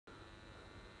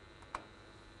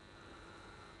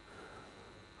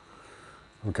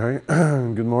Okay,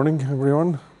 good morning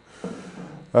everyone.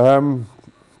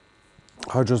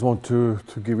 I just want to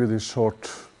give you this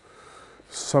short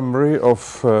summary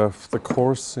of the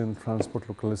course in Transport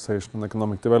Localization and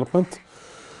Economic Development.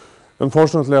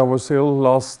 Unfortunately, I was ill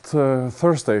last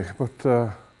Thursday,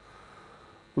 but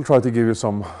we'll try to give you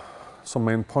some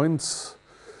main points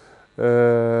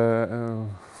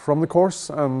from the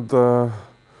course, and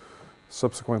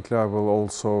subsequently I will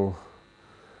also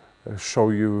show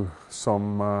you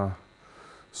some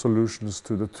solutions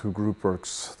to the two group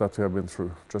works that we have been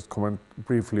through. Just comment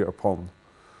briefly upon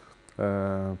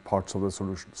parts of the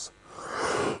solutions.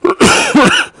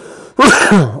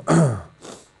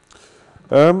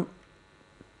 The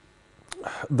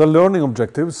learning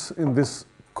objectives in this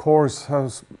course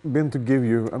has been to give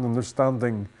you an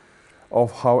understanding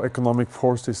of how economic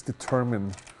forces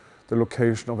determine the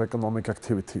location of economic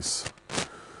activities.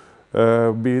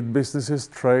 Be it businesses,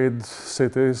 trade,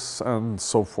 cities, and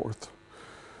so forth.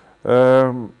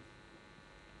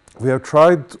 We have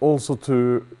tried also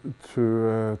to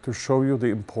show you the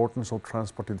importance of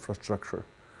transport infrastructure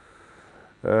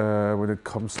when it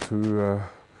comes to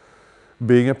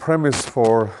being a premise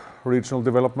for regional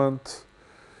development,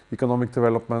 economic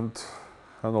development,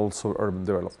 and also urban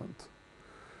development.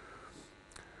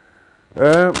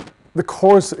 The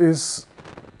course is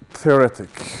theoretic,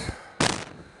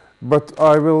 but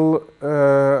I will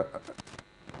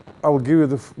give you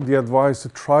the advice to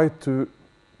try to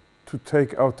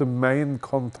take out the main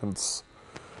contents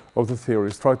of the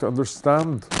theories, try to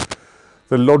understand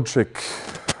the logic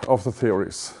of the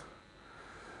theories.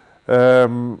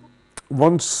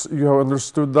 Once you have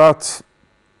understood that,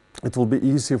 it will be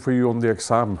easier for you on the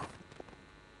exam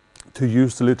to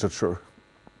use the literature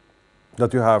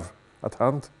that you have at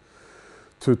hand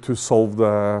to solve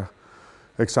the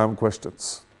exam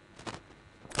questions.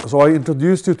 So I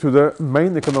introduced you to the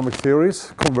main economic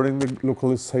theories covering the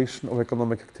localization of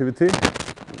economic activity.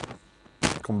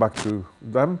 Come back to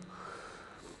them.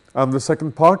 And the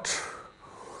second part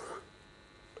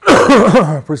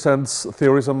presents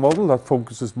theories and model that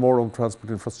focuses more on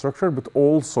transport infrastructure, but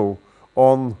also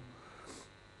on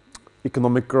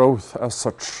economic growth as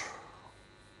such.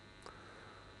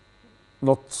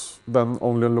 Not then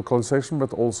only localization,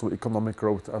 but also economic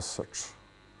growth as such.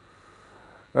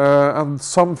 And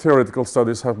some theoretical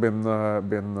studies have been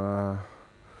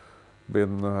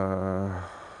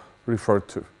referred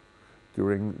to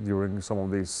during some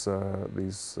of these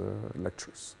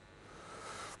lectures.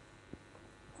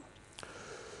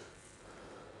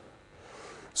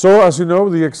 So, as you know,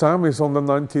 the exam is on the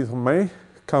 19th of May.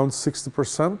 Counts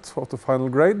 60% of the final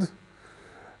grade.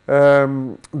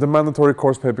 The mandatory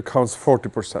course paper counts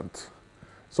 40%.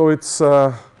 So it's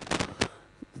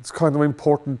kind of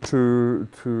important to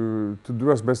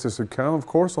do as best as you can, of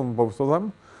course, on both of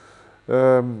them.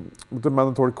 The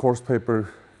mandatory course paper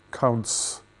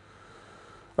counts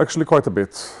actually quite a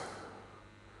bit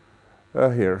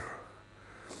here.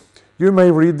 You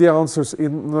may read the answers you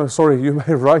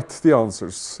may write the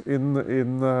answers in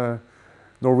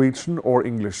Norwegian or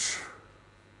English,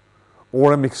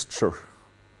 or a mixture,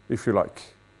 if you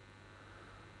like.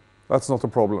 That's not a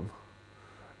problem.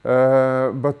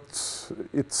 But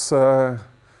it's so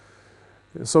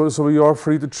you are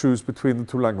free to choose between the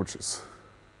two languages.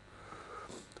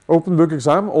 Open book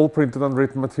exam, all printed and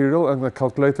written material and a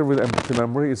calculator with empty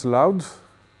memory is allowed.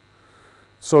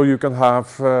 So you can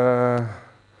have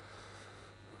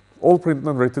all printed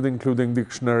and written, including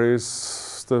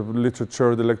dictionaries, the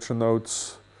literature, the lecture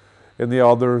notes, any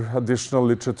other additional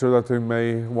literature that you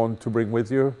may want to bring with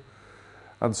you,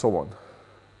 and so on.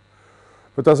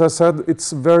 But as I said,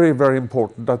 it's very, very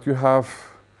important that you have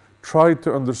tried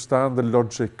to understand the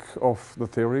logic of the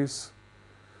theories.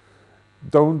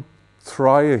 Don't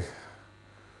try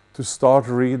to start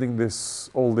reading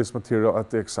all this material at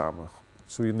the exam.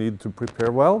 So you need to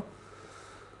prepare well.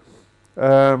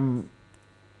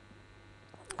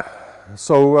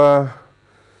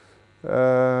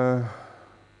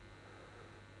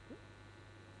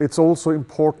 It's also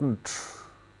important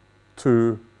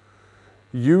to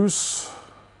use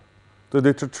the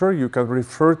literature. You can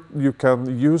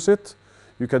use it.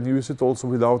 You can use it also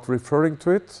without referring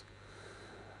to it.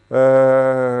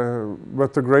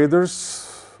 But the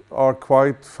graders are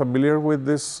quite familiar with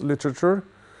this literature,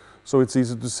 so it's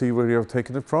easy to see where you have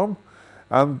taken it from.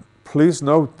 And please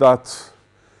note that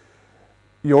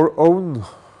your own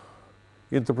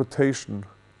interpretation,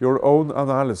 your own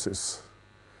analysis,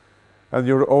 and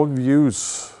your own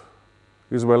views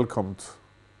is welcomed.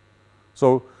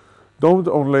 So don't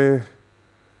only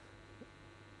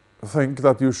think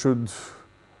that you should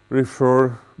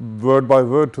refer word by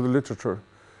word to the literature,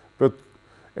 but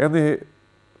any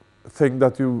thing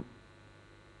that you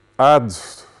add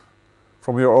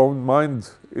from your own mind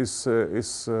is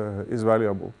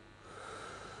valuable.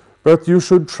 But you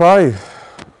should try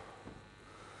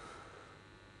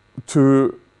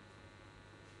to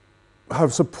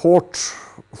have support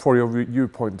for your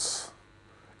viewpoints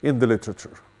in the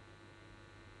literature.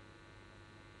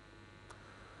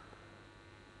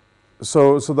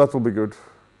 So that will be good.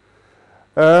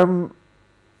 The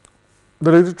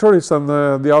literature is in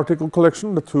the article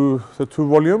collection, the two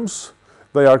volumes.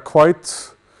 They are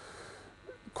quite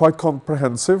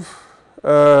comprehensive.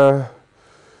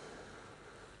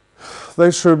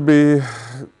 They should be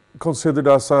considered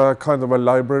as a kind of a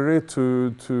library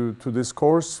to this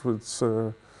course.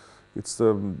 It's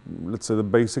the, let's say, the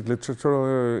basic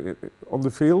literature on the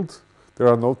field. There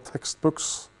are no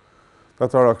textbooks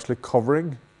that are actually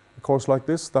covering a course like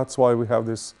this. That's why we have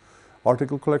this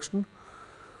article collection.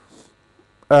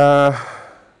 To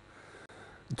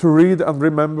read and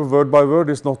remember word by word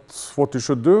is not what you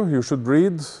should do. You should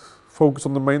read, focus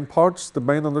on the main parts, the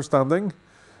main understanding,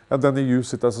 and then you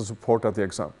use it as a support at the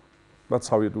exam. That's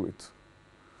how you do it.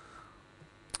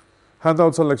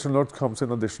 Handouts and lecture notes comes in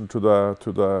addition to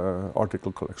the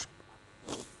article collection.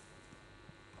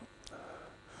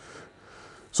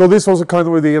 So this was a kind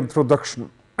of the introduction.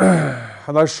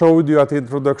 And I showed you at the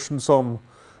introduction some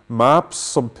maps,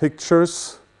 some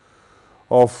pictures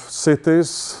of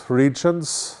cities,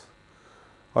 regions.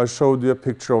 I showed you a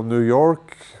picture of New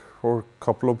York, or a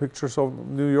couple of pictures of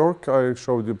New York. I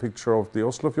showed you a picture of the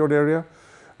Oslofjord area.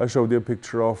 I showed you a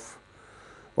picture of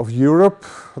Europe,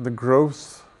 and the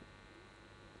growth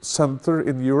center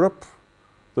in Europe,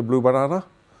 the blue banana.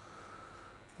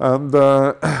 And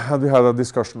we had a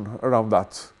discussion around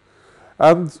that.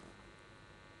 And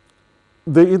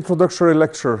the introductory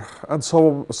lecture and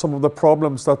some of the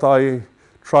problems that I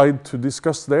tried to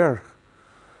discuss there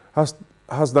has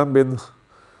then been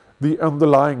the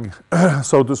underlying,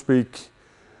 so to speak,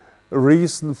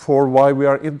 reason for why we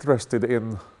are interested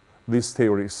in these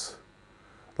theories.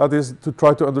 That is to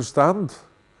try to understand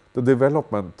the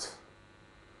development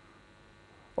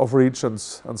of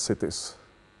regions and cities.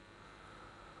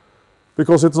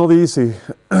 Because it's not easy,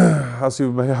 as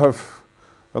you may have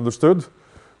understood,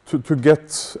 to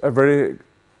get a very,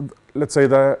 let's say,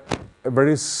 a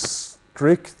very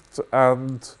strict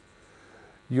and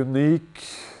unique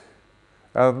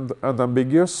and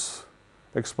ambiguous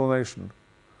explanation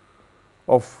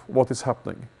of what is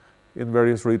happening in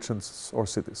various regions or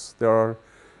cities. There are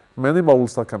many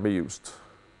models that can be used,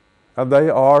 and they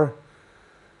are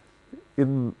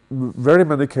in very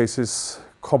many cases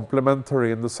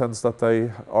complementary in the sense that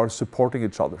they are supporting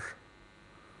each other.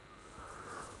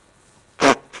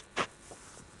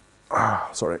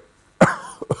 Sorry.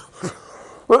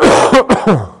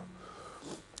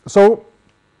 So,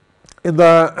 in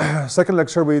the second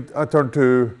lecture, I turned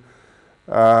to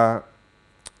how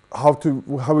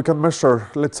we can measure,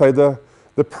 let's say, the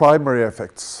primary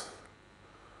effects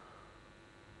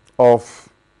of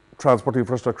transport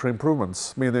infrastructure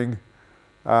improvements, meaning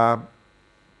how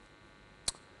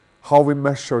we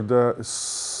measure the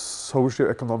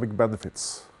socio-economic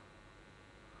benefits.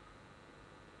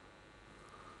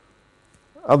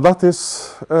 And that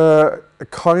is a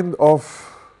kind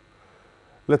of,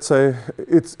 let's say,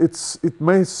 it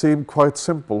may seem quite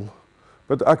simple,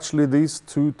 but actually these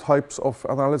two types of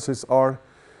analysis are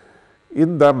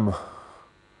in them.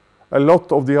 A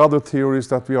lot of the other theories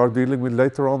that we are dealing with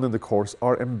later on in the course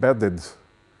are embedded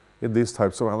in these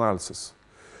types of analysis.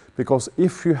 Because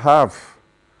if you have,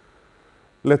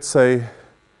 let's say,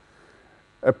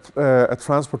 a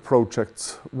transport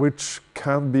project which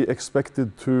can be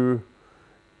expected to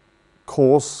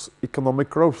cause economic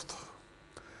growth,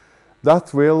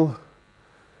 that will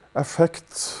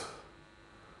affect,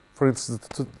 for instance,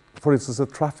 the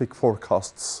traffic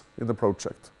forecasts in the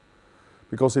project.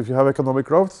 Because if you have economic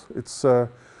growth, there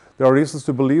are reasons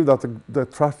to believe that the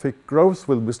traffic growth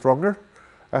will be stronger,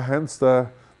 and hence the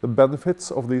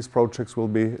benefits of these projects will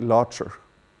be larger.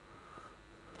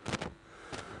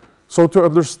 So to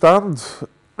understand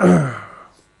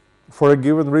for a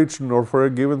given region or for a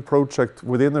given project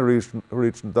within a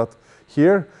region that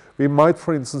here we might,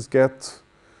 for instance, get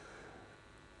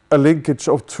a linkage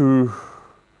of two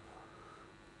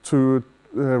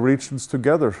regions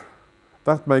together.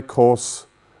 That may cause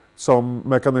some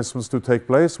mechanisms to take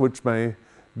place which may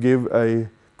give a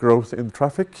growth in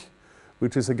traffic,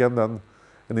 which is again then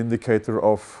an indicator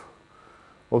of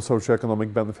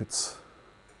socioeconomic benefits.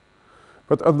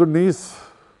 But underneath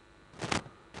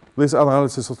this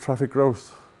analysis of traffic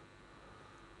growth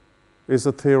is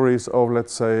the theories of,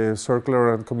 let's say,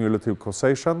 circular and cumulative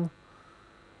causation,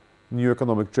 new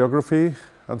economic geography,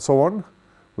 and so on,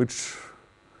 which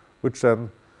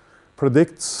then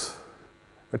predicts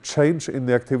a change in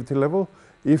the activity level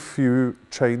if you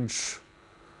change,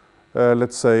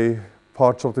 let's say,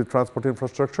 parts of the transport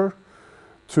infrastructure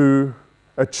to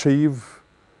achieve,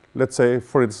 let's say,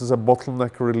 for instance, a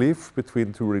bottleneck relief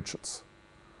between two regions.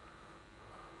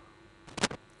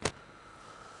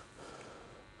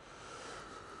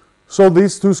 So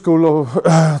these two schools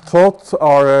of thought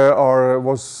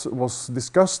was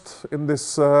discussed in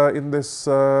this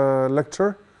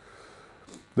lecture.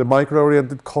 The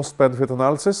micro-oriented cost-benefit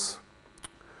analysis,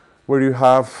 where you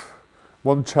have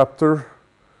one chapter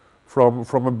from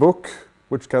a book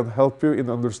which can help you in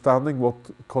understanding what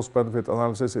cost-benefit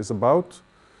analysis is about,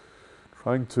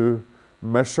 trying to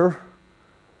measure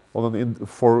on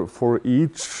for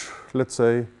each, let's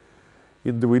say,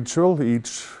 individual,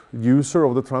 each user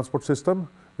of the transport system.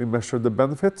 We measure the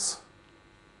benefits,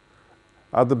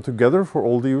 add them together for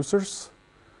all the users,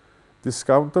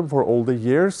 discount them for all the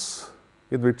years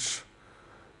in which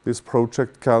this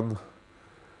project can,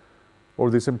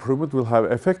 or this improvement will have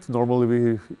effect. Normally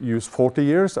we use 40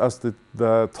 years as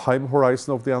the time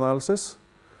horizon of the analysis.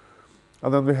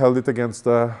 And then we held it against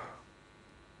the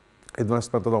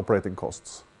investment and operating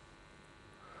costs.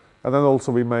 And then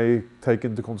also we may take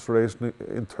into consideration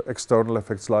external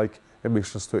effects like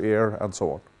emissions to air and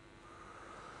so on.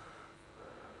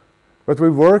 But we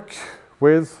work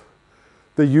with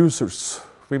the users.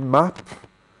 We map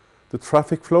the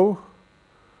traffic flow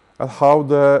and how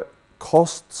the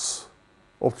costs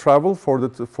of travel for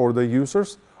the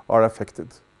users are affected.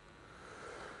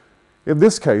 In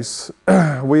this case,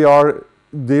 we are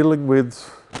dealing with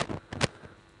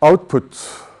output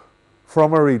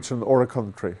from a region or a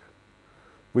country.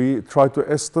 We try to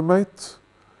estimate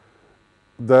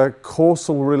the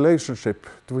causal relationship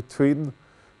between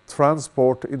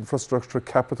transport infrastructure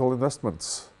capital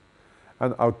investments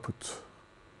and output.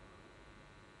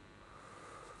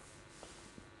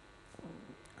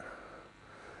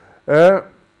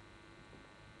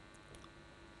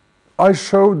 I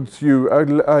showed you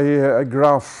a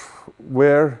graph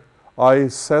where I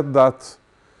said that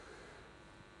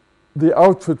the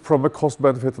output from a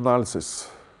cost-benefit analysis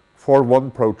for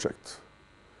one project,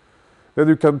 then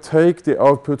you can take the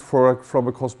output from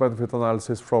a cost-benefit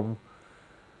analysis from,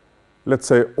 let's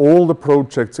say, all the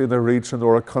projects in a region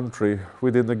or a country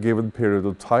within a given period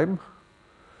of time,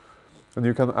 and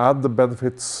you can add the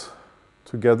benefits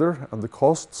together and the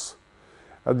costs,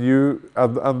 and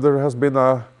there has been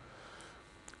a,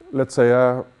 let's say,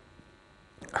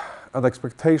 an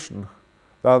expectation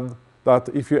that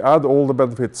if you add all the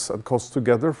benefits and costs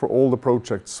together for all the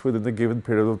projects within a given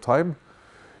period of time,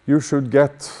 you should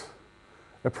get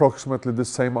approximately the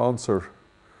same answer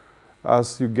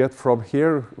as you get from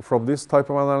here, from this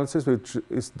type of analysis, which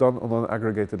is done on an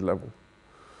aggregated level.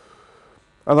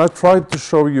 And I tried to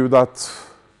show you that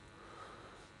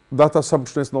that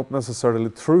assumption is not necessarily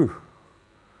true,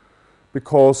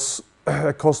 because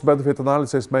a cost-benefit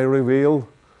analysis may reveal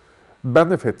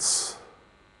benefits,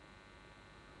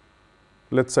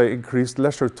 let's say increased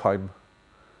leisure time,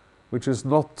 which is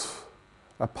not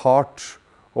a part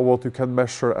of what you can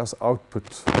measure as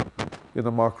output in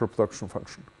a macro production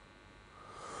function.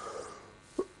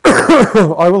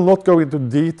 I will not go into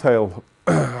detail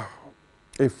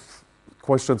if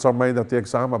questions are made at the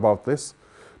exam about this,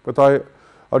 but I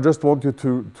just want you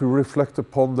to reflect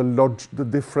upon the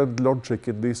different logic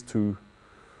in these two,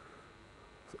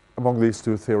 among these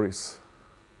two theories.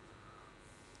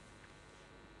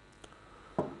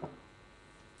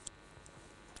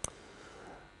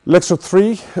 Lecture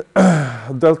 3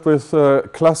 dealt with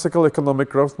classical economic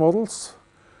growth models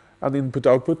and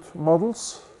input-output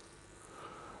models.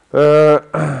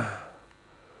 I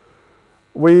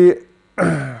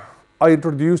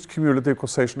introduced cumulative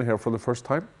causation here for the first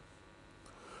time.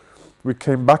 We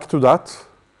came back to that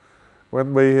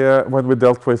when we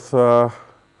dealt with the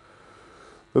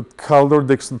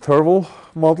Kaldor-Dixon-Turville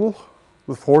model,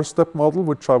 the four-step model,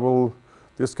 which I will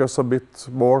discuss a bit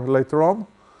more later on.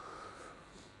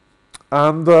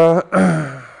 And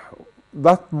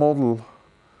that model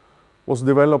was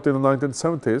developed in the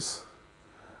 1970s,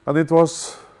 and it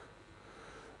was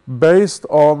based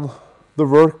on the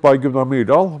work by Gunnar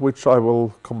Myrdal, which I will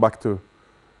come back to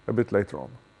a bit later on.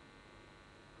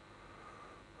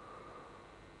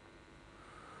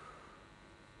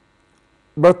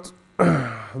 But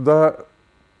the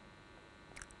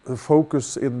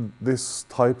focus in this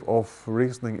type of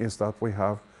reasoning is that we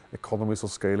have economies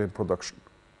of scale in production.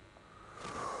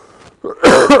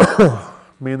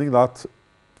 Meaning that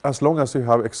as long as you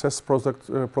have excess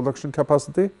production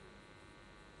capacity,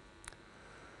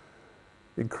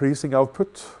 increasing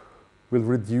output will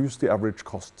reduce the average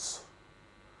costs.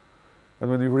 And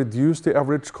when you reduce the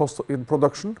average cost in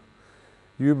production,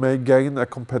 you may gain a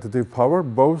competitive power,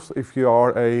 both if you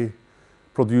are a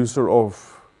producer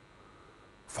of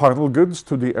final goods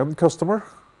to the end customer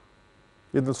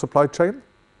in the supply chain,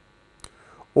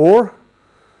 or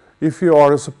if you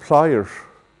are a supplier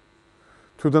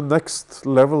to the next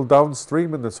level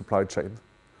downstream in the supply chain.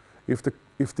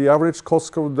 If the average costs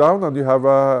go down and you have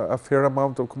a fair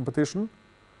amount of competition,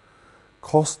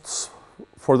 costs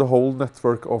for the whole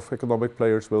network of economic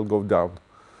players will go down.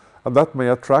 And that may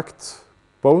attract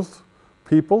both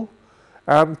people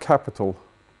and capital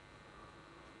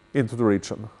into the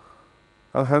region.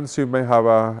 And hence you may have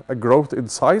a growth in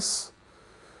size,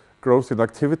 growth in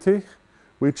activity,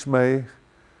 which may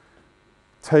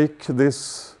take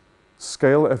this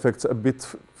scale effects a bit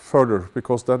further,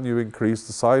 because then you increase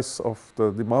the size of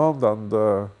the demand and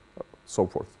so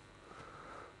forth.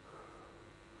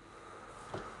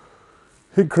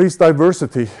 Increased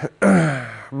diversity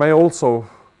may also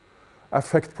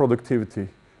affect productivity,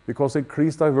 because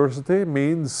increased diversity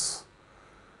means,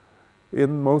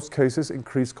 in most cases,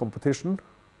 increased competition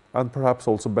and perhaps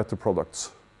also better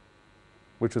products,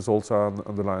 which is also an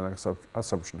underlying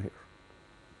assumption here.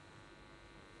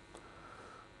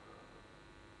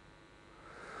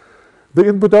 The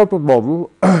input-output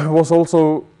model was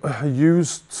also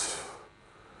used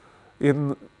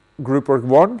in group work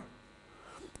 1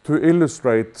 to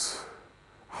illustrate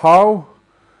how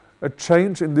a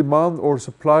change in demand or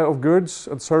supply of goods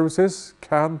and services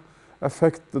can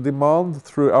affect the demand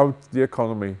throughout the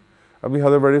economy. And we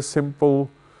had a very simple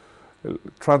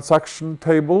transaction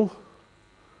table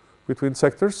between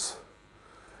sectors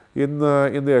in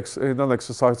an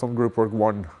exercise on group work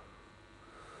 1.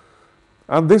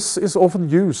 And this is often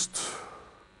used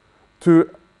to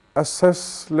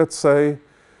assess, let's say,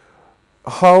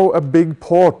 how a big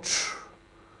port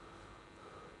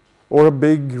or a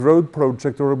big road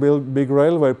project or a big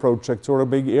railway project or a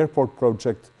big airport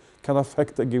project can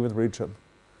affect a given region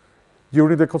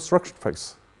during the construction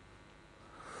phase.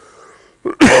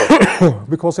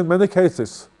 Because in many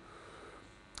cases,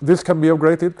 this can be of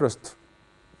great interest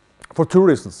for two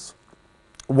reasons.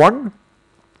 One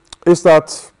is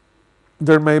that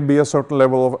there may be a certain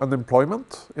level of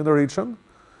unemployment in the region,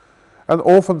 and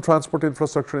often transport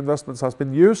infrastructure investments has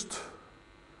been used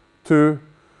to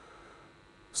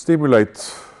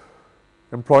stimulate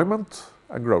employment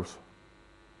and growth.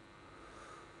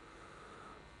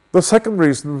 The second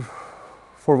reason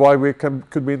for why we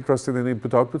could be interested in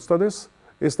input-output studies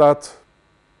is that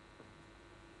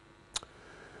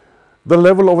the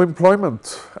level of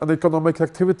employment and economic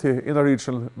activity in a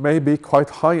region may be quite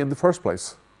high in the first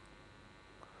place.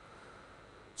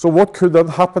 So what could then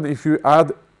happen if you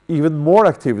add even more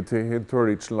activity into a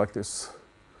region like this?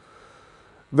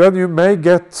 Then you may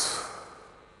get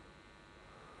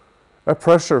a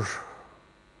pressure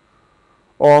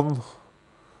on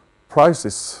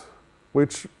prices,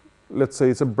 which, let's say,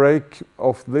 is a break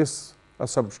of this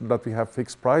assumption that we have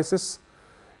fixed prices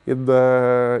in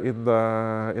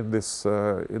this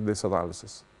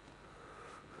analysis.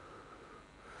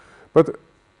 But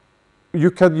you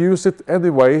can use it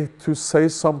anyway to say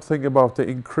something about the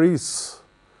increase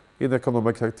in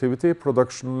economic activity,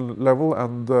 production level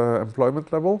and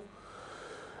employment level.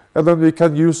 And then we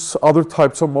can use other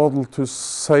types of model to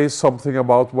say something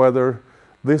about whether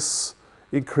this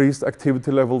increased activity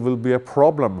level will be a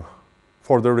problem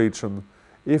for the region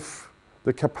if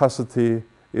the capacity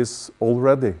is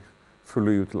already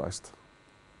fully utilized.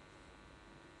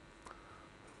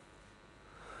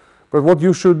 But what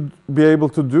you should be able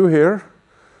to do here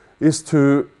is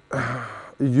to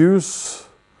use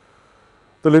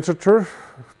the literature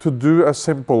to do a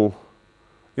simple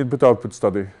input-output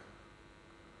study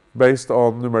based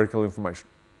on numerical information,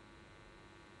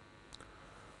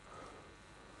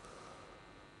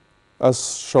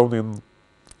 as shown in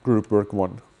group work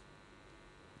 1.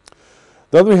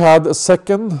 Then we had a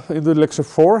second, in the lecture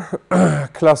 4,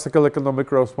 classical economic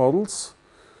growth models,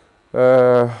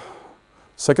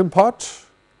 second part.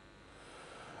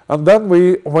 And then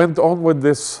we went on with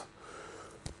this,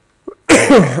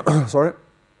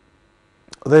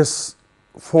 this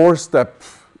 4-step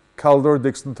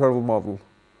Kaldor-Dixon-Turtle model,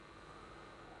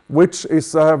 which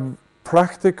is a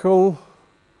practical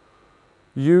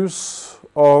use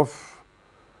of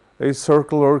a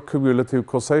circular cumulative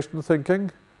causation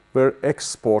thinking, where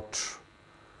export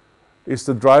is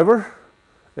the driver,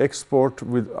 export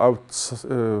without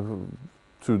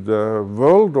to the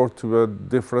world or to a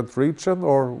different region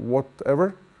or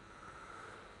whatever,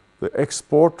 the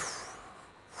export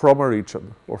from a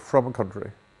region or from a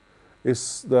country.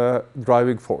 is the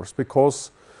driving force,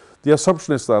 because the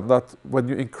assumption is then that when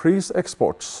you increase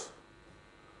exports,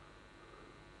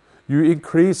 you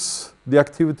increase the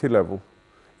activity level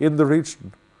in the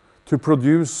region to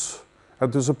produce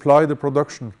and to supply the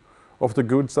production of the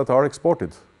goods that are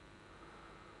exported.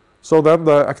 So then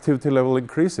the activity level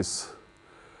increases.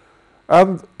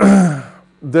 And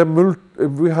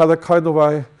we had a kind of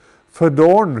a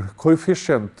Verdorn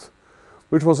coefficient,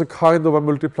 which was a kind of a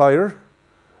multiplier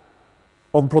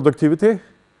on productivity,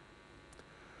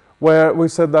 where we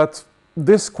said that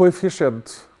this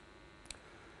coefficient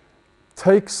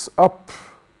takes up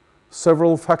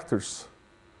several factors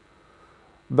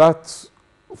that,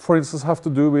 for instance, have to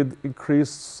do with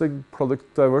increasing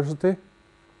product diversity,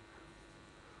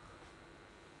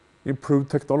 improved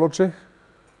technology,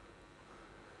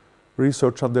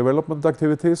 research and development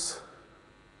activities,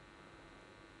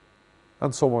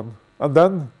 and so on. And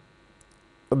then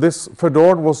this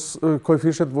Verdorn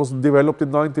coefficient was developed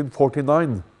in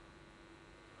 1949.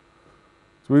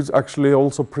 So it's actually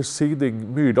also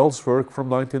preceding Myrdal's work from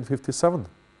 1957.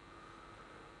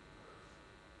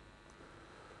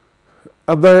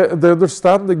 And the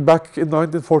understanding back in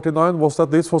 1949 was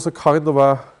that this was a kind of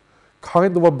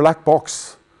a black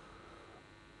box.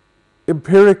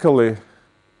 Empirically,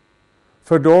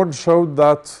 Verdorn showed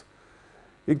that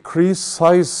increased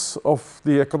size of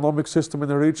the economic system in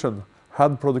the region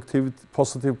had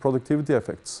positive productivity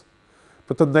effects.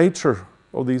 But the nature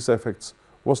of these effects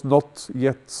was not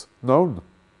yet known.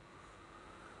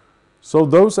 So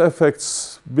those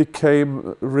effects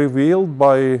became revealed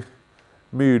by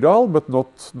Myrdal, but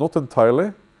not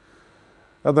entirely.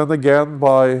 And then again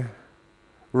by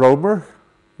Romer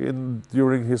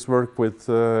during his work with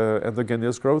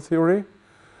endogenous growth theory.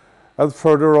 And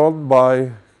further on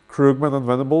by Krugman and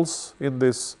Venables in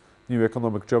this new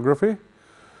economic geography.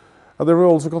 And there were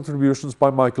also contributions by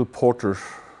Michael Porter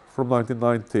from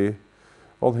 1990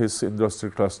 on his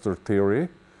industrial cluster theory,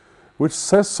 which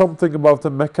says something about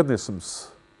the mechanisms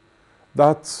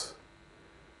that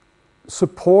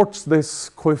supports this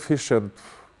coefficient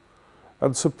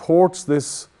and supports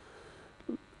this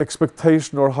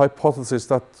expectation or hypothesis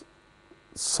that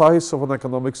size of an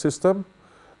economic system,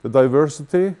 the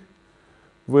diversity,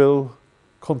 will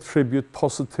contribute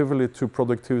positively to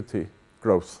productivity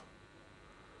growth.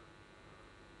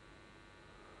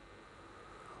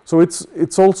 So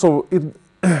it's also, in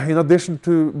addition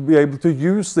to be able to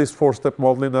use this four-step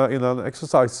model in an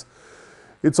exercise,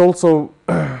 it's also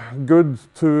good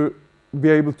to be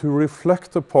able to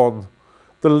reflect upon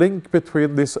the link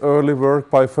between this early work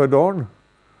by Verdorn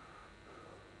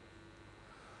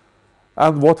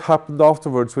and what happened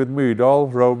afterwards with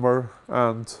Myrdal, Romer,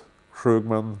 and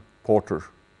Krugman, Porter.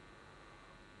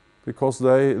 Because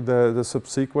the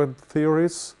subsequent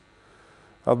theories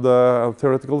and the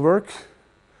theoretical work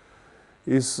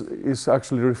is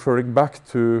actually referring back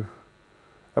to,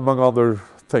 among other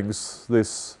things,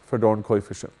 this Verdorn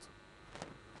coefficient.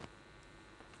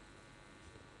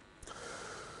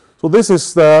 So this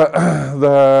is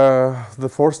the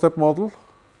four-step model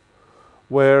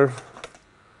where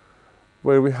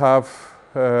we have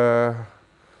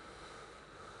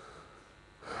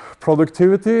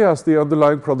productivity as the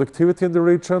underlying productivity in the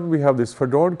region. We have this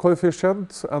Verdorn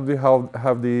coefficient, and we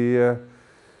have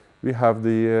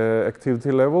the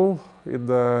activity level in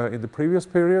the previous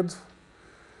period.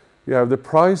 We have the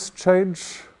price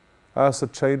change as a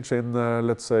change in,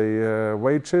 let's say,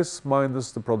 wages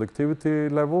minus the productivity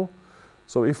level.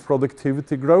 So if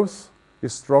productivity growth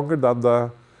is stronger than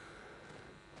the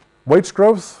wage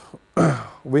growth,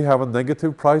 we have a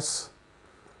negative price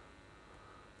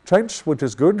change, which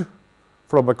is good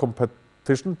from a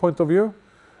competition point of view.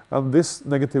 And this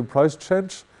negative price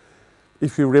change,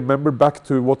 if you remember back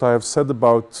to what I have said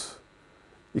about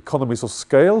economies of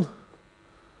scale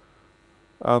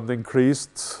and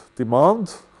increased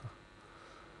demand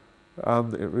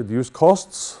and reduced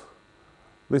costs,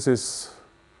 this is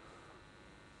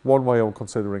one way of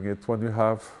considering it. When you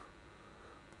have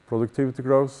productivity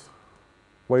growth,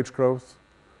 wage growth,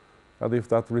 and if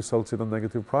that results in a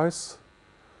negative price,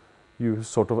 you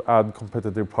sort of add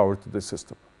competitive power to the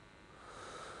system.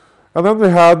 And then we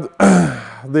had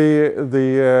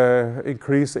the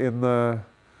increase in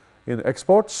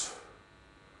exports,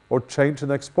 or change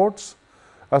in exports,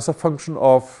 as a function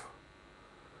of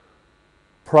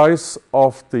price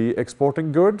of the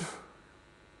exporting good,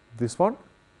 this one,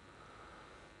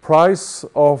 price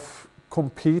of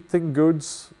competing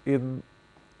goods in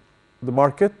the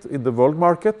market, in the world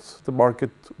market, the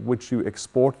market which you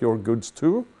export your goods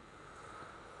to,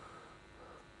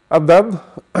 and then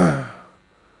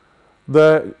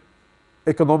the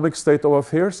economic state of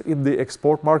affairs in the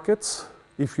export markets.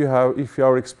 If you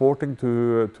are exporting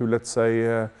to let's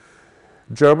say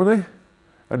Germany,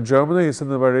 and Germany is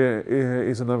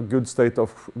in a good state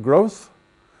of growth,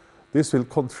 this will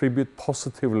contribute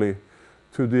positively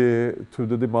to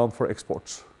the demand for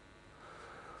exports.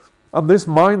 And this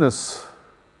minus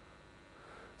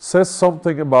says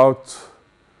something about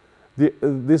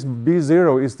this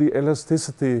B0 is the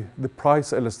elasticity, the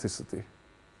price elasticity.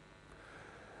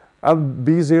 And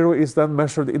B0 is then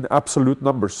measured in absolute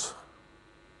numbers.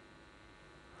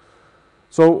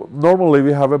 So normally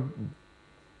we have a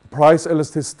price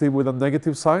elasticity with a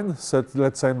negative sign, set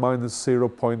let's say minus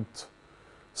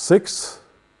 0.6.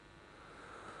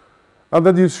 And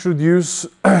then you should use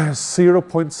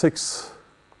 0.6.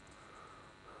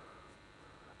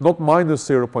 Not minus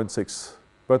 0.6,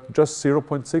 but just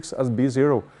 0.6 as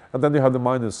B0. And then you have the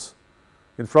minus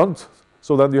in front.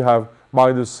 So then you have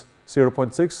minus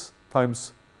 0.6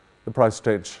 times the price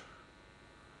change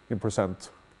in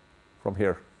percent from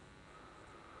here.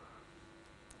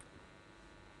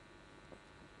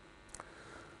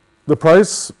 The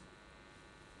price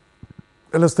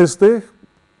elasticity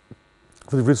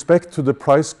with respect to the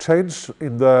price change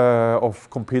of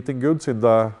competing goods in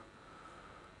the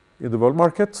world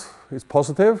market is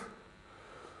positive,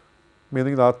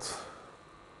 meaning that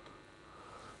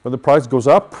when the price goes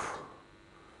up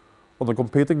on the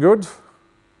competing good,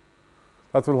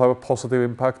 that will have a positive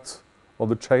impact on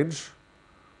the change,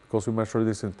 because we measure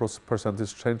this in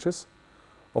percentage changes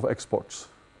of exports.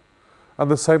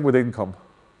 And the same with income.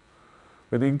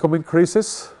 When income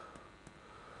increases,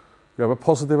 we have a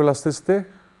positive elasticity,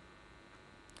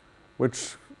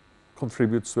 which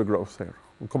contributes to a growth here.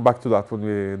 We'll come back to that when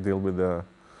we deal with the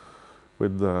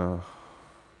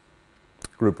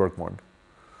group work 1.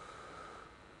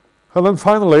 And then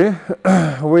finally,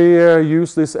 we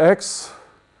use this X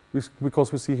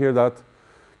because we see here that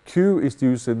Q is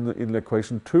used in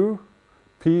equation 2,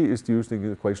 P is used in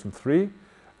equation 3,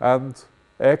 and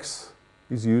X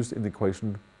is used in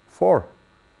equation 4.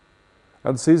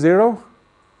 And C0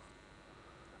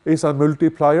 is a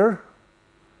multiplier,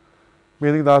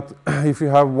 meaning that if you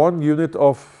have 1 unit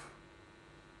of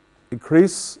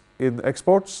increase in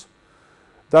exports,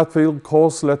 that will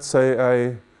cause, let's say,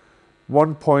 a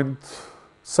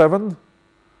 1.7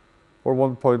 or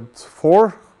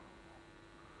 1.4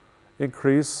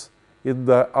 increase in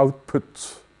the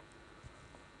output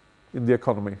in the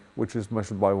economy, which is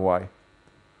measured by Y.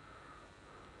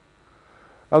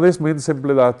 And this means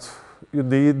simply that you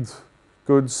need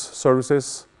goods,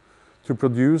 services to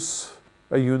produce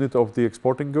a unit of the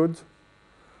exporting good,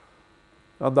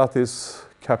 and that is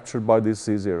captured by this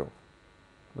C0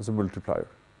 as a multiplier.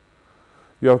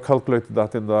 You have calculated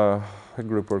that in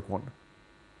group work 1.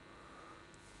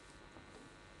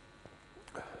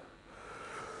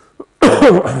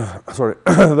 Sorry.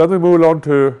 Then we move on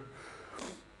to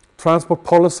transport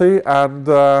policy and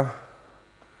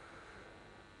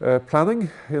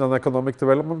planning in an economic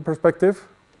development perspective,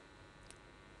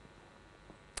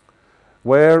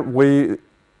 where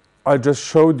I just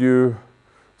showed you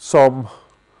some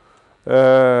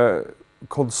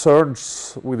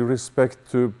concerns with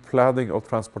respect to planning of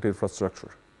transport infrastructure.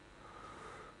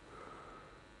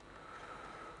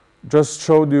 Just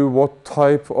showed you what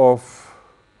type of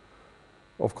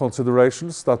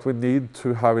considerations that we need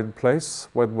to have in place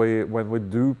when we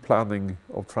do planning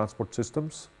of transport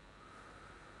systems.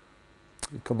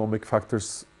 Economic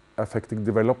factors affecting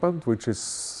development, which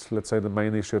is, let's say, the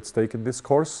main issue at stake in this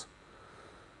course.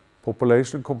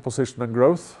 Population, composition and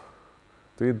growth.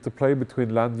 The interplay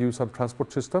between land use and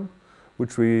transport system,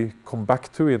 which we come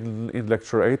back to in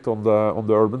lecture 8 on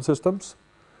the urban systems.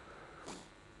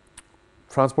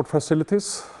 Transport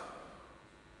facilities.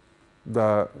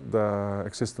 The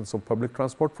existence of public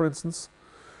transport, for instance.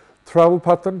 Travel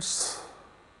patterns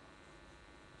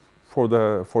for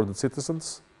the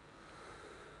citizens.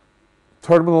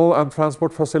 Terminal and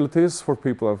transport facilities for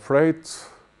people and freight.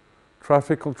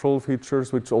 Traffic control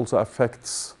features, which also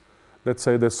affects, let's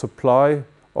say, the supply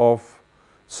of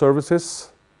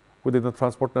services within the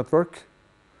transport network.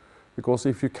 Because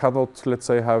if you cannot, let's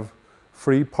say, have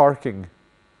free parking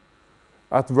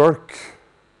at work,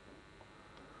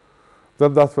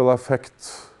 then that will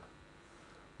affect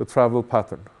the travel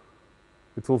pattern.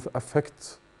 It will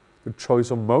affect the choice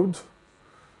of mode,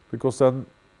 because then,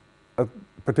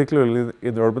 particularly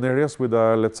in urban areas with,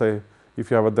 let's say, if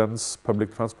you have a dense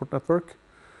public transport network,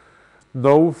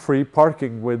 no free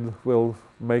parking will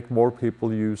make more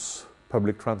people use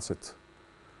public transit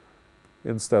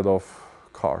instead of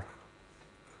car.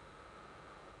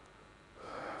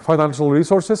 Financial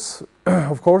resources,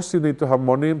 of course, you need to have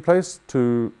money in place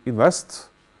to invest.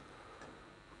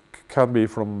 Can be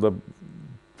from the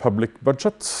public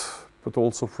budget, but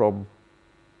also from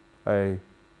a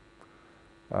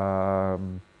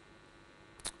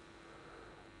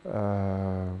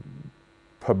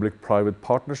public-private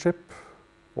partnership,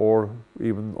 or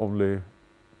even only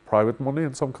private money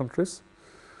in some countries.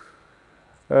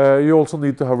 You also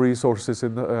need to have resources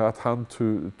at hand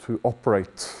to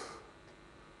operate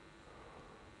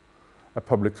a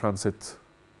public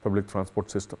transport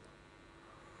system.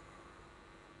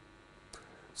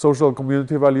 Social and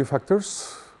community value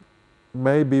factors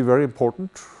may be very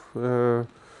important,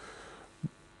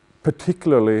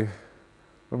 particularly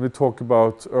when we talk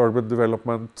about urban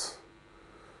development.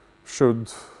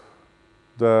 Should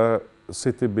the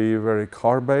city be very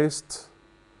car-based,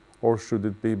 or should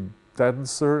it be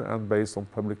denser and based on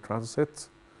public transit?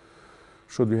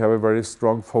 Should we have a very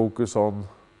strong focus on,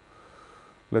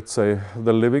 let's say,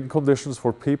 the living conditions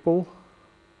for people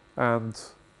and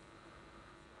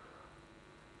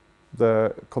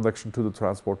the connection to the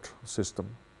transport system?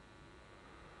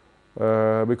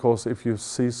 Because if you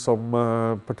see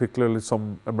some, particularly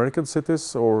some American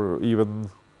cities, or even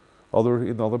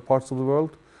in other parts of the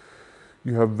world,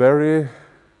 you have very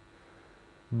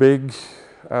big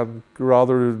and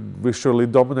rather visually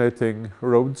dominating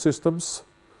road systems,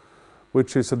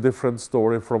 which is a different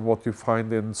story from what you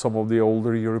find in some of the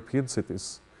older European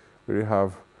cities, where you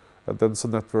have a denser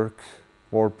network,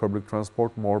 more public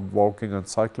transport, more walking and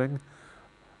cycling,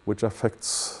 which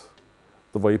affects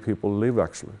the way people live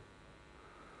actually.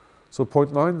 So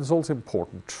point 9 is also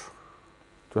important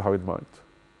to have in mind.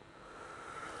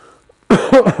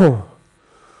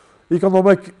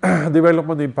 Economic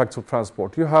development impacts of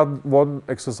transport. You had one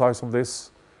exercise on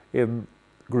this in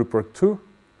group work 2.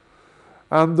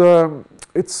 And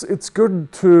it's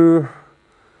good to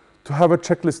have a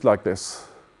checklist like this.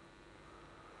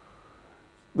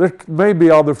 There may be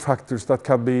other factors that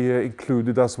can be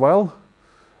included as well.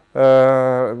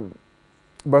 But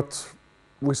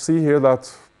we see here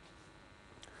that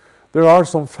there are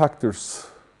some factors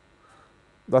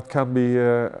that can be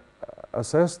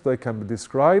assessed, they can be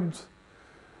described.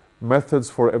 Methods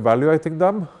for evaluating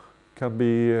them can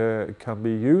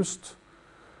be used.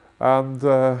 And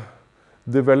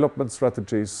development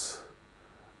strategies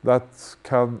that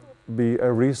can be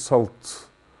a result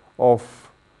of,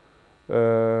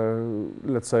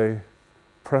 let's say,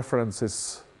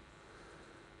 preferences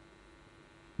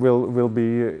will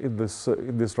be in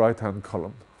this right-hand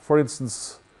column. For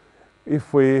instance,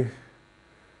 if we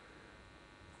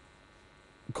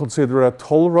consider a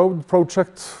toll road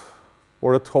project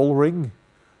or a toll ring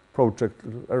project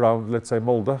around, let's say,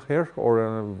 Molde here,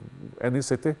 or any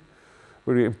city,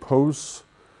 where you impose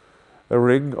a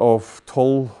ring of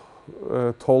toll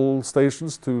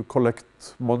stations to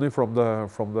collect money from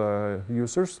the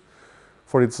users,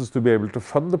 for instance, to be able to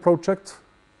fund the project.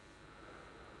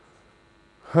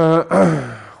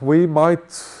 We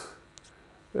might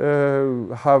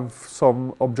have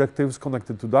some objectives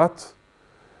connected to that.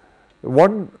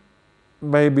 One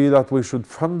may be that we should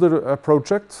fund a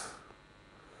project,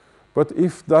 but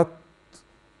if that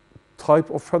type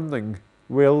of funding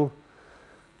will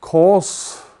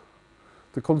cause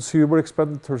the consumer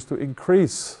expenditures to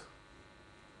increase,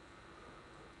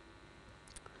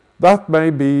 this may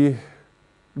be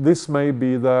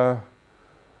the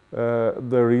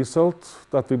result,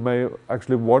 that we may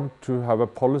actually want to have a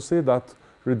policy that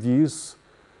reduce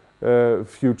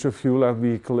future fuel and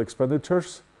vehicle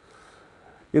expenditures.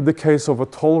 In the case of a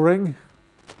toll ring,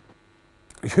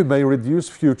 you may reduce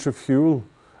future fuel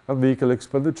and vehicle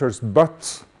expenditures,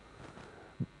 but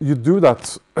you do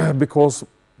that because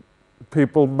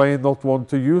people may not want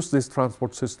to use this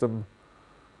transport system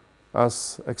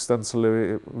as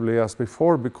extensively as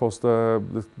before because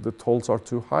the tolls are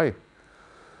too high.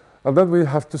 And then we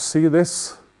have to see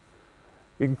this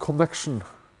in connection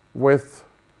with,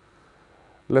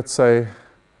 let's say,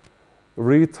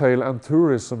 retail and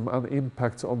tourism and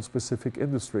impacts on specific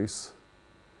industries.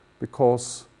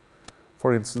 Because,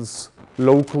 for instance,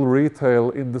 local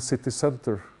retail in the city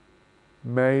center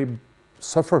may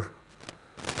suffer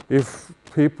if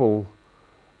people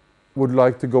would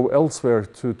like to go elsewhere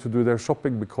to do their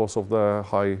shopping because of the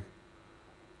high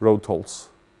road tolls.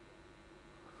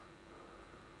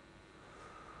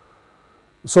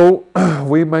 So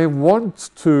we may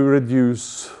want to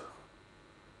reduce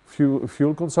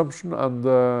fuel consumption and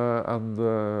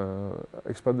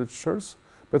expenditures,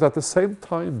 but at the same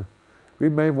time we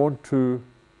may want to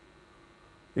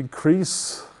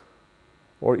increase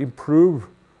or improve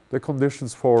the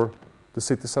conditions for the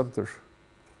city center.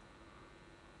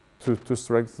 to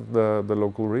strengthen the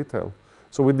local retail.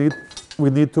 So we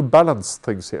need to balance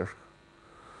things here.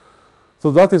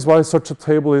 So that is why such a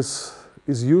table is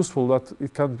useful, that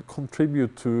it can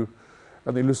contribute to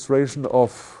an illustration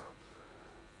of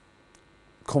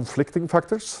conflicting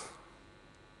factors.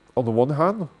 On the one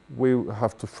hand, we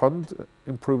have to fund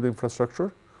improved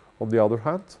infrastructure. On the other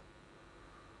hand,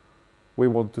 we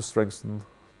want to strengthen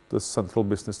the central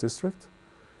business district.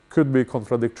 Could be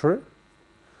contradictory.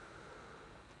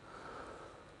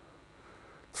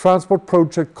 Transport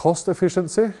project cost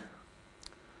efficiency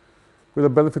with a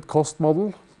benefit cost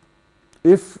model.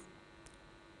 If,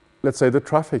 let's say, the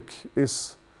traffic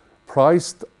is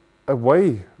priced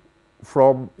away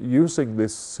from using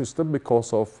this system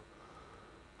because of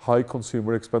high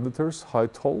consumer expenditures, high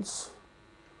tolls,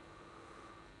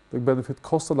 the benefit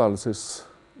cost analysis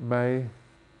may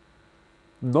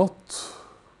not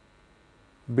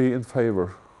be in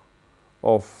favor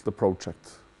of the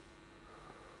project.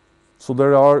 So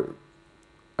there are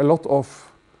a lot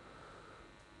of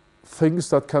things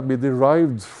that can be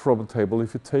derived from a table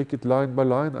if you take it line by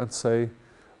line and say,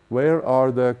 where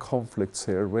are the conflicts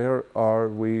here?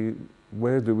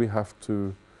 Where do we have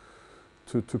to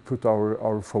put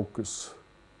our focus?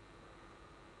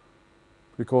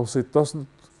 Because it doesn't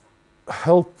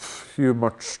help you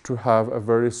much to have a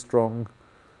very strong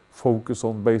focus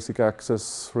on basic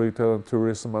access, retail and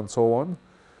tourism and so on,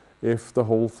 if the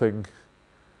whole thing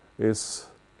is,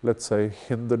 let's say,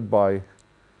 hindered by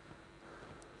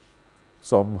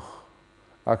some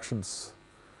actions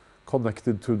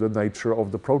connected to the nature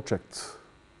of the project,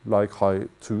 like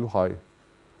too high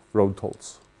road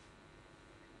tolls.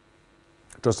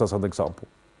 Just as an example.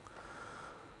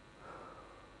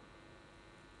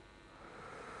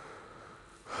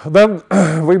 Then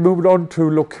we moved on to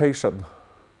location.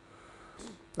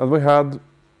 And we had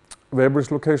Weber's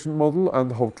location model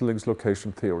and Hoteling's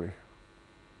location theory.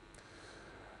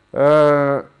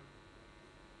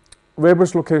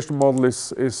 Weber's location model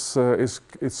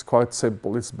is quite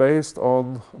simple. It's based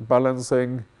on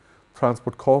balancing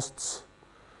transport costs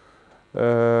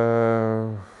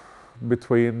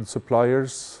between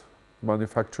suppliers,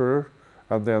 manufacturer,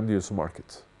 and the end user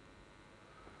market.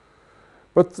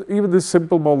 But even this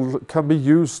simple model can be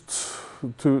used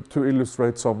to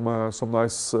illustrate some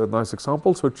nice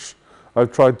examples, which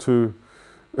I've tried to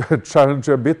challenge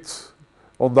a bit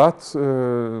on that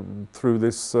through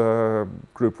this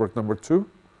group work number 2.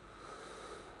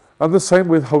 And the same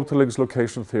with Hoteling's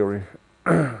location theory,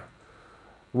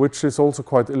 which is also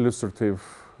quite illustrative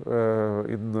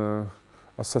in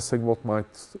assessing what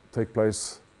might take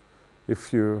place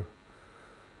if you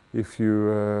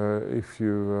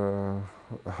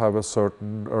have a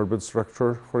certain urban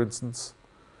structure, for instance,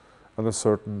 and a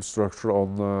certain structure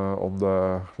on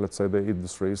the, let's say, the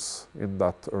industries in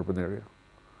that urban area.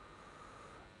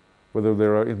 Whether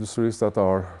there are industries that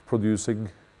are producing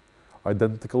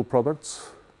identical products,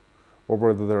 or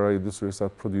whether there are industries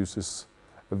that produces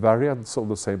variants of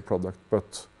the same product,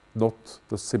 but not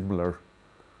the similar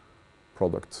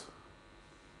product.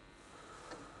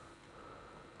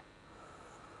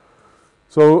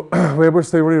 So Weber's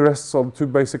theory rests on 2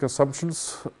 basic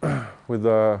assumptions with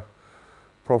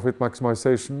profit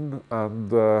maximization,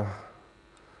 and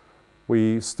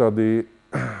we study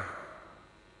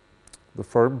the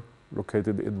firm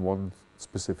located in one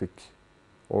specific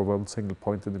or one single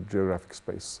point in the geographic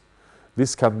space.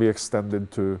 This can be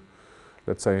extended to,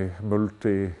 let's say,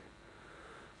 multi-plant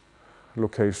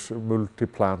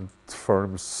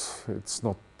firms. It's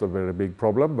not a very big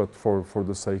problem, but for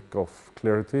the sake of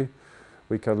clarity,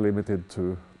 we can limit it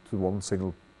to one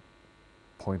single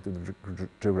point in the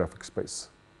geographic space.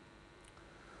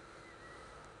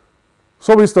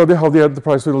 So we study how the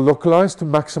enterprise will localize to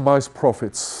maximize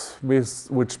profits,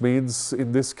 which means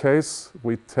in this case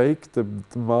we take the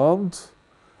demand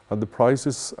and the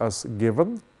prices as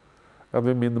given, and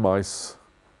we minimize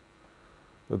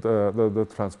the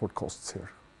transport costs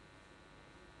here.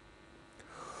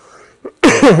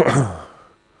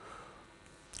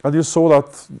 And you saw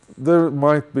that there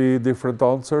might be different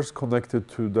answers connected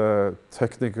to the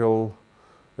technical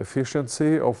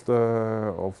efficiency of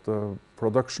the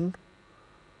production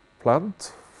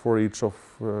plant for each of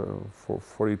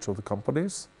the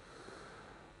companies.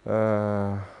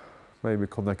 Maybe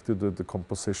connected to the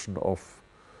composition of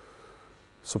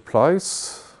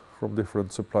supplies from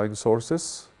different supplying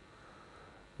sources.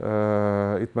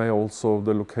 The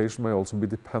location may also be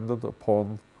dependent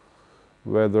upon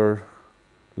whether,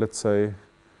 let's say,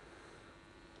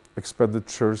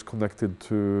 expenditures connected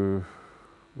to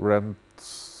rent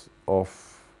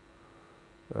of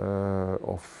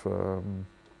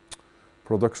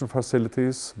production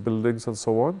facilities, buildings, and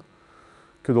so on,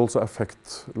 could also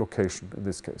affect location in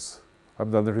this case.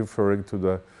 I'm then referring to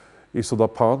the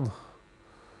isodapan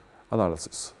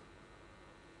analysis.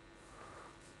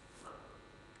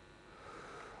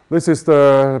 This is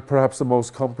perhaps the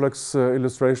most complex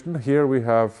illustration. Here we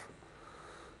have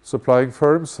supplying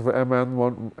firms of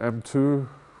MN1, M2,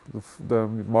 the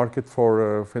market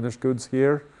for finished goods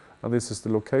here, and this is the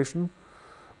location,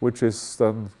 which is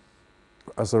then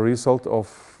as a result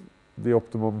of the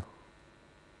optimum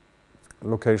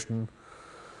location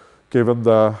given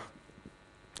the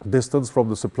distance from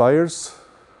the suppliers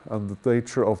and the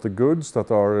nature of the goods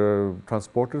that are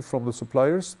transported from the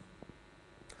suppliers,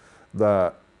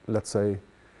 let's say,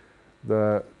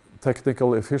 the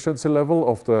technical efficiency level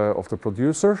of the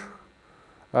producer,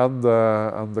 and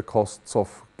the costs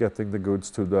of getting the goods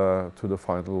to the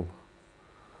final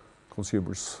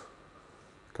consumers,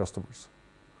 customers.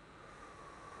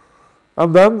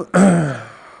 And then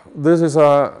this is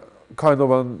a kind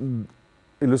of an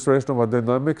illustration of a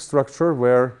dynamic structure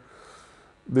where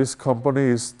this company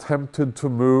is tempted to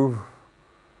move,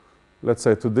 let's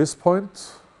say, to this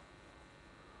point,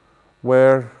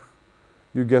 where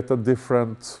you get a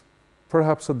different,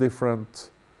 perhaps a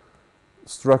different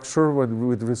structure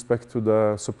with respect to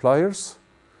the suppliers,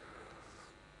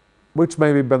 which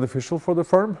may be beneficial for the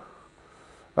firm.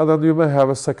 And then you may have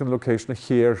a second location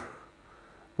here,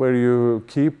 where you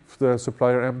keep the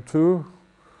supplier M2,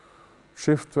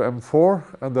 shift to M4,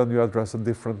 and then you address a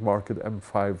different market,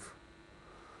 M5,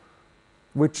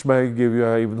 which may give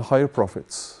you even higher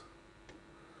profits.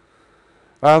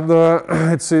 And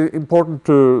it's important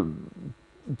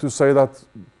to say that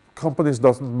companies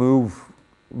doesn't move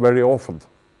very often.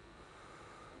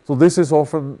 So this is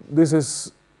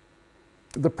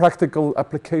the practical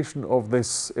application of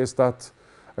this is that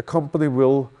a company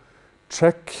will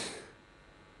check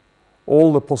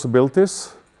all the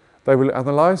possibilities. They will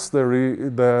analyze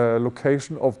the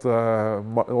location of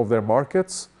their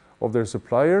markets, of their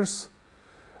suppliers,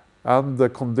 and the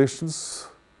conditions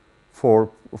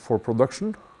for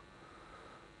production.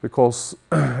 Because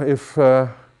if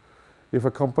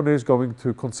a company is going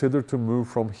to consider to move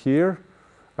from here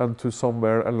and to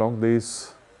somewhere along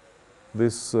this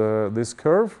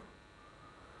curve,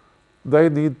 they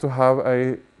need to have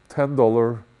a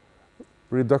 $10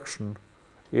 reduction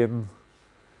in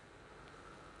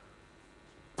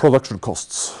production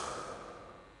costs,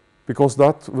 because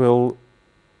that will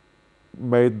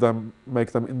make them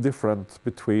indifferent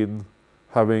between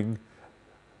having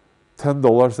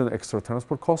 $10 in extra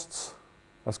transport costs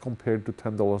as compared to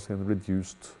 $10 in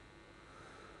reduced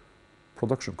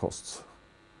production costs.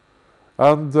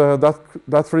 And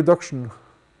that reduction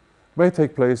may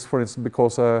take place, for instance,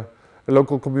 because a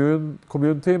local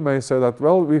community may say that,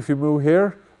 well, if you move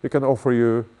here, we can offer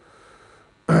you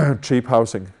cheaper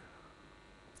housing.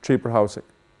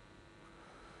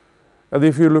 And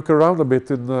if you look around a bit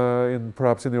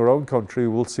perhaps in your own country,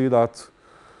 you will see that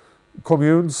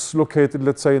communes located,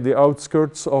 let's say, in the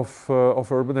outskirts of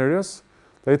urban areas,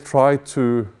 they try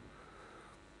to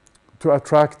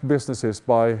attract businesses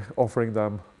by offering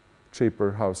them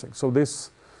cheaper housing. So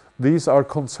these are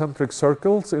concentric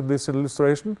circles in this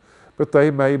illustration, but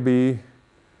they may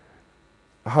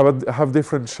have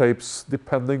different shapes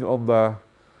depending on the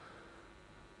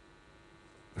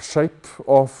shape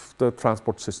of the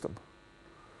transport system.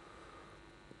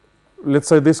 Let's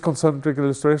say this concentric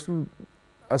illustration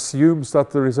assumes that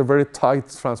there is a very tight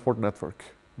transport network,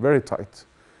 very tight,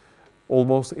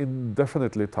 almost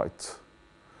indefinitely tight.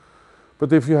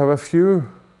 But if you have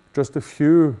just a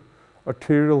few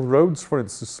arterial roads, for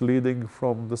instance, leading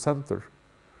from the center,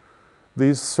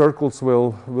 these circles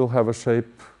will have a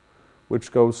shape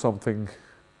which goes something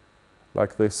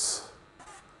like this,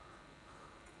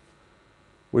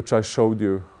 which I showed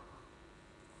you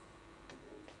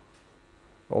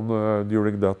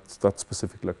during that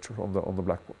specific lecture on the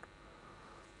blackboard.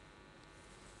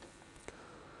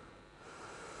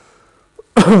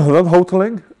 Then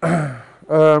hoteling.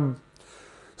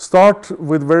 Start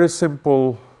with a very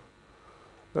simple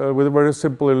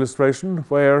illustration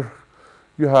where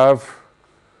you have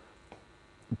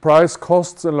price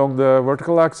costs along the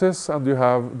vertical axis, and you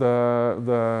have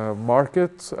the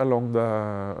market along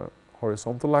the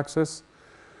horizontal axis.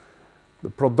 The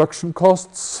production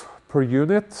costs per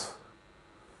unit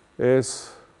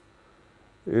is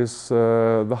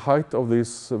the height of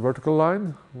this vertical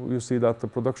line. You see that the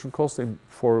production cost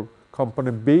for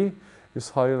company B is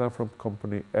higher than from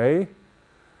company A.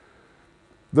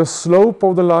 The slope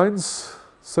of the lines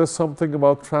says something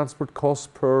about transport costs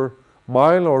per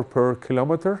mile or per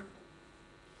kilometer.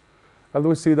 And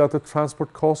we see that the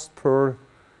transport cost per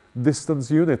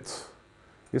distance unit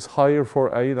is higher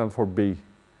for A than for B.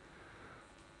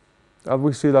 And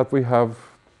we see that we have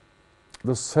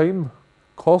the same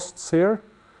costs here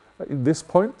in this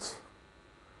point.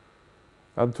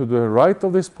 And to the right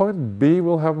of this point, B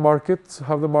will have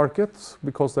the market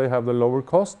because they have the lower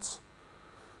costs,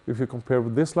 if you compare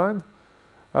with this line.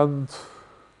 And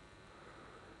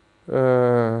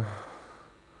the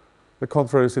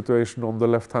contrary situation on the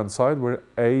left-hand side, where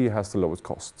A has the lowest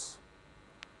costs.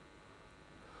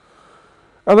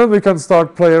 And then we can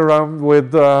start play around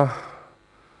with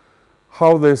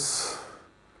how these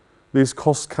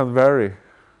costs can vary.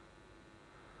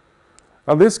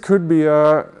 And this could be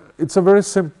it's a very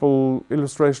simple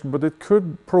illustration, but it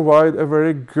could provide a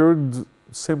very good,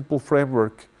 simple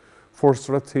framework for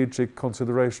strategic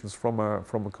considerations from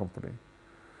a company.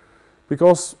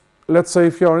 Because let's say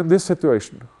if you are in this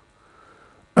situation,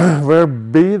 where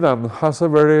B then has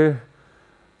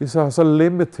a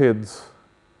limited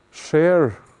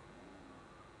share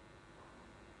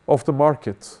of the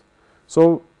market.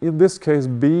 So in this case,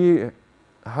 B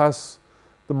has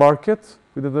the market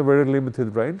within a very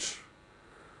limited range.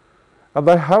 And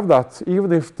they have that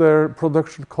even if their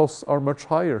production costs are much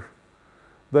higher.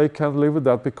 They can live with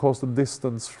that because the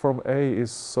distance from A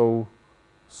is so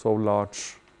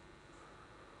large.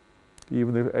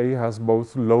 Even if A has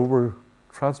both lower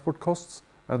transport costs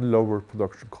and lower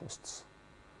production costs.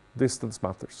 Distance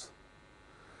matters.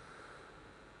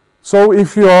 So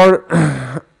if you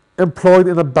are employed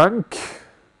in a bank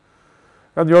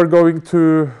and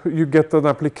you get an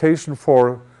application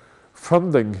for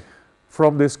funding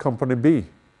from this company B,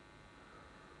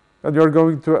 and you're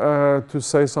going to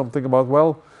say something about,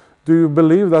 well, do you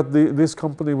believe that this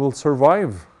company will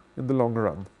survive in the long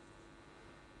run?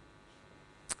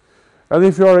 And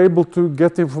if you are able to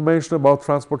get information about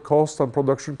transport cost and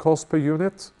production cost per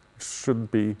unit, it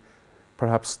shouldn't be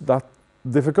perhaps that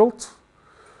difficult,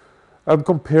 and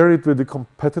compare it with the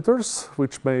competitors,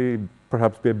 which may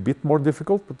perhaps be a bit more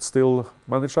difficult, but still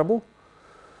manageable.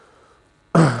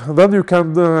 Then you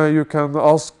can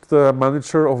ask the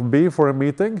manager of B for a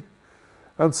meeting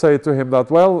and say to him that,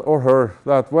 well, or her,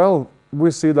 that, well, we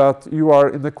see that you are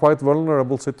in a quite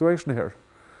vulnerable situation here.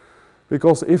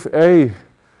 Because if A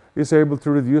is able to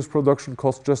reduce production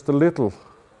costs just a little,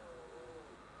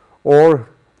 or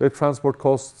the transport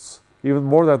costs even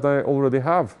more than they already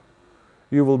have,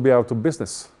 you will be out of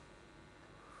business.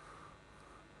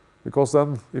 Because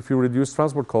then, if you reduce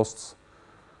transport costs,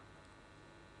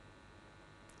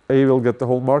 A will get the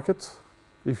whole market.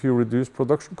 If you reduce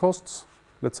production costs,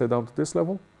 let's say down to this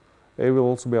level, B will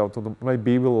also be out of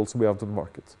the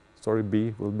market. Sorry,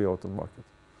 B will be out of the market.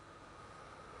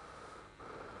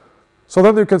 So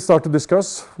then you can start to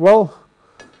discuss, well,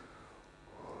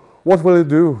 what will it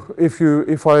do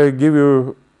if I give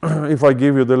you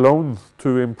the loan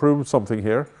to improve something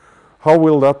here? How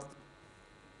will that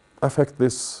affect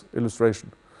this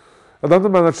illustration? And then the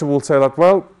manager will say that,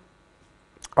 well,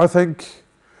 I think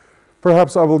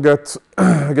perhaps I will get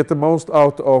the most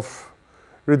out of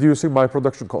reducing my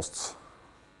production costs.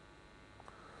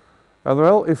 And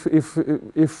well,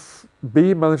 if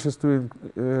B manages to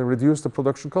reduce the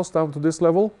production cost down to this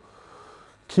level,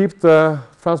 keep the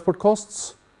transport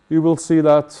costs, you will see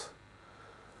that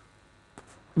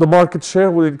the market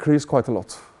share will increase quite a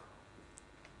lot.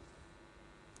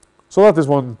 So that is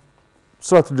one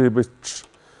strategy which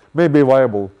may be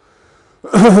viable,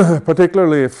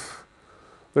 particularly if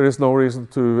there is no reason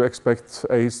to expect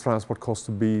A's transport cost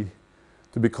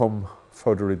to become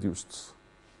further reduced.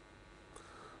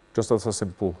 Just as a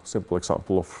simple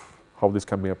example of how this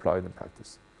can be applied in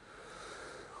practice.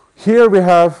 Here we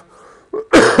have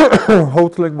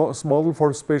Hoteling's model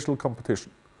for spatial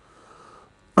competition.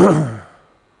 A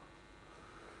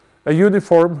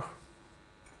uniform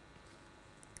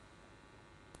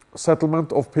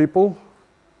settlement of people,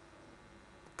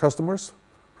 customers,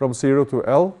 from 0 to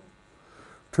L,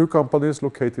 2 companies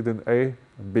located in A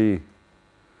and B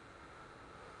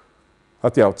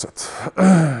at the outset.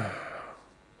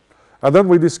 And then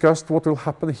we discussed what will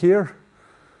happen here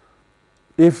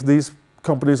if these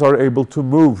companies are able to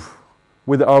move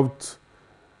without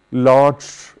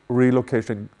large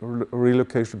relocation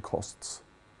costs.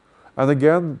 And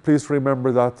again, please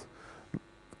remember that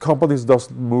companies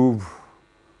doesn't move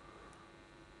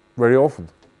very often.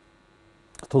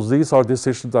 So these are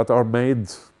decisions that are made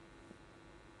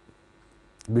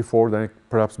before they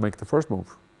perhaps make the first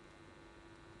move.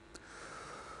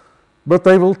 But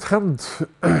they will tend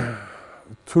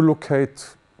to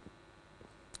locate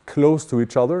close to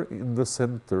each other in the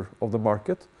center of the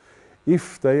market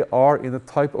if they are in a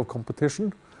type of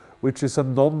competition which is a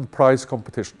non-price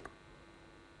competition.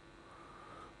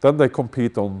 Then they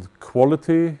compete on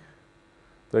quality,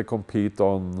 they compete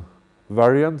on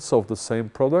variants of the same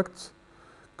product.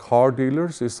 Car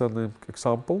dealers is an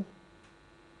example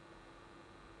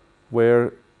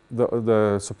where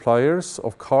the suppliers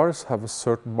of cars have a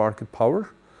certain market power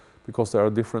because there are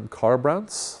different car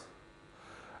brands.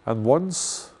 And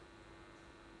once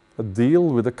a deal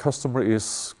with the customer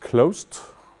is closed,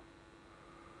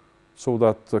 so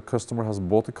that the customer has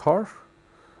bought a car,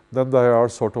 then they are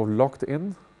sort of locked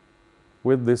in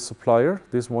with this supplier,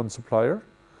 this one supplier,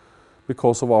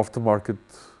 because of aftermarket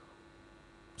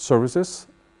services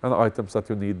and items that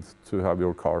you need to have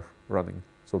your car running,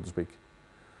 so to speak.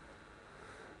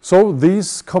 So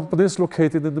these companies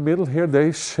located in the middle here,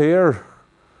 they share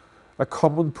a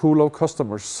common pool of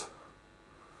customers.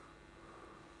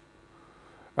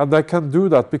 And they can do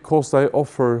that because they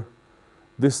offer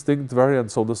distinct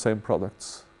variants of the same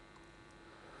products.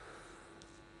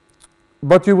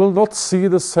 But you will not see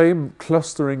the same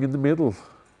clustering in the middle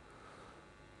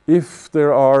if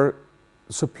there are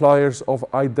suppliers of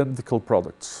identical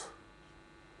products.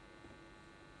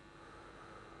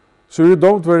 So you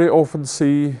don't very often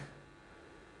see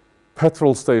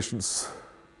petrol stations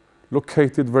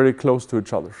located very close to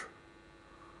each other.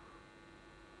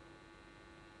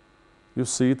 You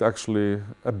see it actually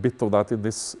a bit of that in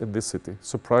this city,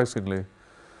 surprisingly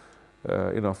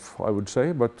enough, I would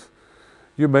say. But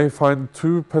you may find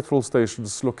two petrol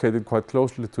stations located quite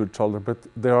closely to each other, but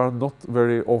they are not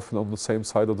very often on the same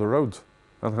side of the road,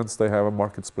 and hence they have a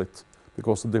market split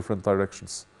because of different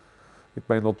directions. It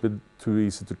may not be too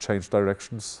easy to change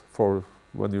directions for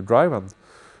when you drive, and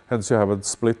hence you have a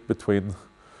split between,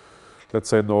 let's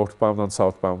say, northbound and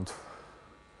southbound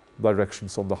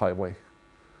directions on the highway.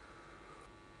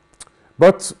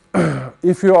 But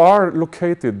if you are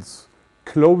located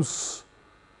close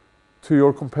to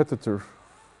your competitor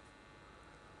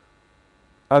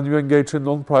and you engage in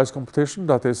non-price competition,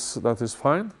 that is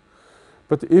fine.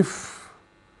 But if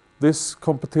this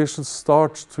competition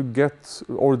starts to get,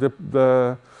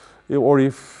 or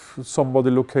if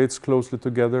somebody locates closely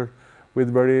together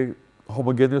with very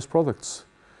homogeneous products,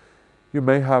 you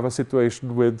may have a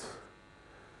situation with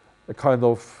a kind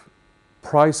of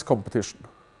price competition.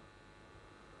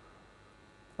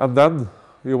 And then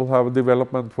you will have a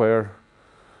development where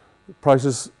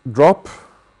prices drop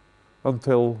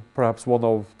until perhaps one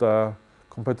of the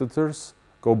competitors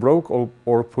go broke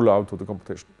or pull out of the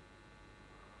competition,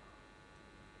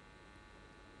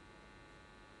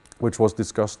 which was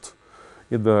discussed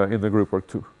in the group work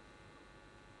too.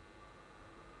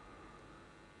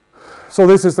 So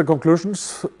this is the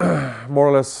conclusions, more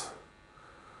or less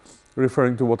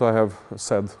referring to what I have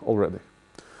said already.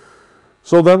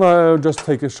 So then I'll just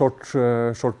take a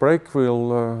short break.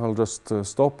 I'll just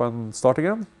stop and start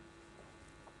again.